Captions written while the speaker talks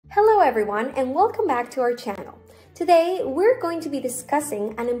Hello everyone and welcome back to our channel. Today we're going to be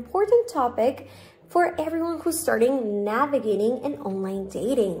discussing an important topic for everyone who's starting navigating in online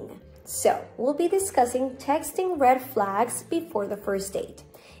dating. So we'll be discussing texting red flags before the first date.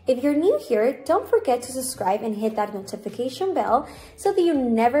 If you're new here, don't forget to subscribe and hit that notification bell so that you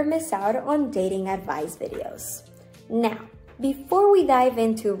never miss out on dating advice videos. Now, before we dive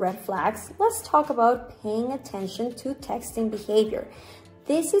into red flags, let's talk about paying attention to texting behavior.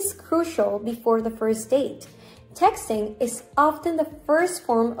 This is crucial before the first date. Texting is often the first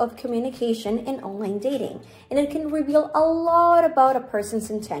form of communication in online dating, and it can reveal a lot about a person's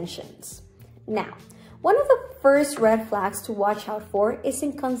intentions. Now, one of the first red flags to watch out for is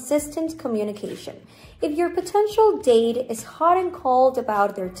inconsistent communication. If your potential date is hot and cold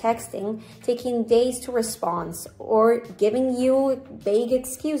about their texting, taking days to respond, or giving you vague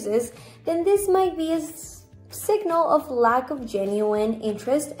excuses, then this might be a signal of lack of genuine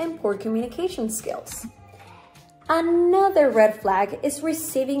interest and poor communication skills. Another red flag is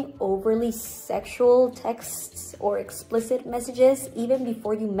receiving overly sexual texts or explicit messages even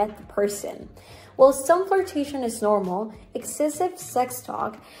before you met the person. While some flirtation is normal, excessive sex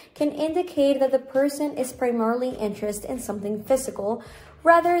talk can indicate that the person is primarily interested in something physical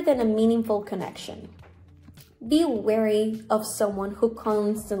rather than a meaningful connection. Be wary of someone who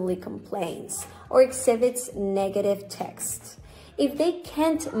constantly complains or exhibits negative text. If they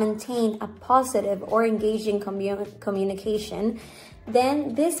can't maintain a positive or engaging communication,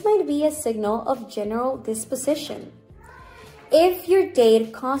 then this might be a signal of general disposition. If your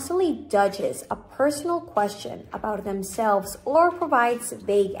date constantly dodges a personal question about themselves or provides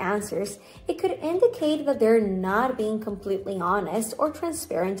vague answers, it could indicate that they're not being completely honest or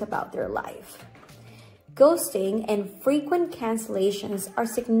transparent about their life. Ghosting and frequent cancellations are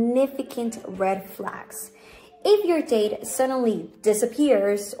significant red flags. If your date suddenly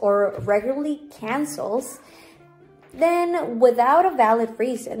disappears or regularly cancels, then without a valid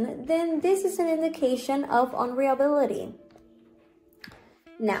reason, then this is an indication of unreliability.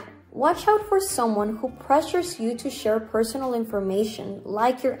 Now, watch out for someone who pressures you to share personal information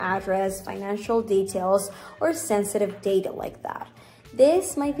like your address, financial details, or sensitive data like that.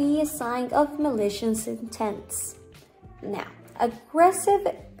 This might be a sign of malicious intents. Now,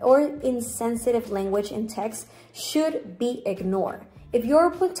 aggressive or insensitive language in text should be ignored. If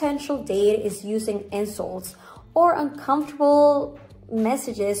your potential date is using insults or uncomfortable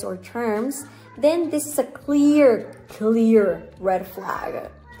messages or terms, then this is a clear red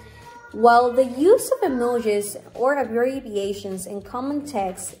flag. While the use of emojis or abbreviations in common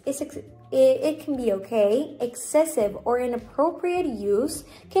text it can be okay, excessive or inappropriate use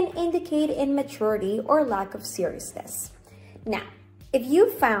can indicate immaturity or lack of seriousness. Now, if you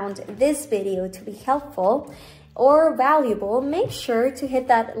found this video to be helpful or valuable, make sure to hit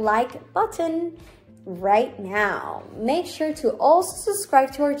that like button right now. Make sure to also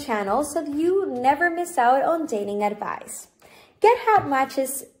subscribe to our channel so that you never miss out on dating advice. Get hot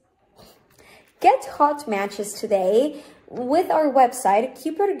matches today with our website,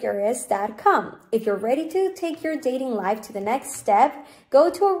 cupidgurus.com. If you're ready to take your dating life to the next step, go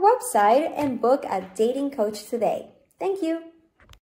to our website and book a dating coach today. Thank you.